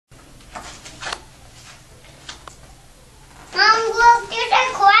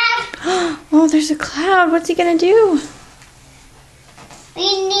Oh, there's a cloud. What's he gonna do?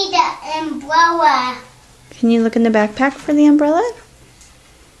 We need an umbrella. Can you look in the backpack for the umbrella?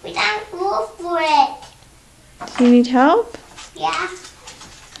 We don't go for it. Do you need help? Yeah.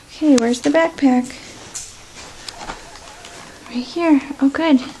 Okay, where's the backpack? Right here. Oh,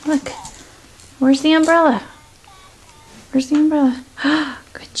 good. Look. Where's the umbrella? Where's the umbrella?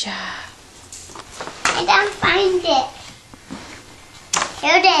 Good job. I don't find it.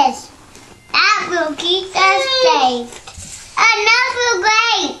 Here it is. That will keep us safe. Another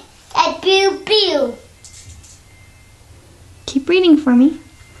way. A pew pew. Keep reading for me.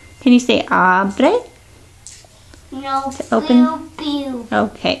 Can you say abre? No, To open. pew pew.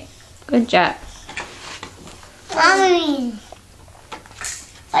 Okay. Good job. Mommy.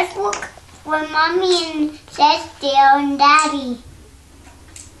 Let's look for Mommy and Sister and Daddy.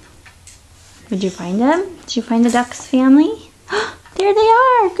 Did you find them? Did you find the duck's family? There they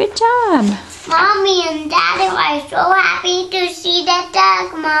are. Good job. Mommy and Daddy were so happy to see the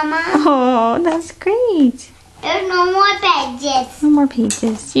duck, Mama. Oh, that's great. There's no more pages. No more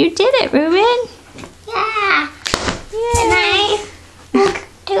pages. You did it, Reuben. Yeah. Yay. And I look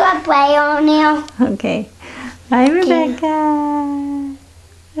to a player now. Okay. Bye, Rebecca.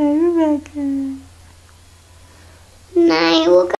 Bye, Rebecca. And I look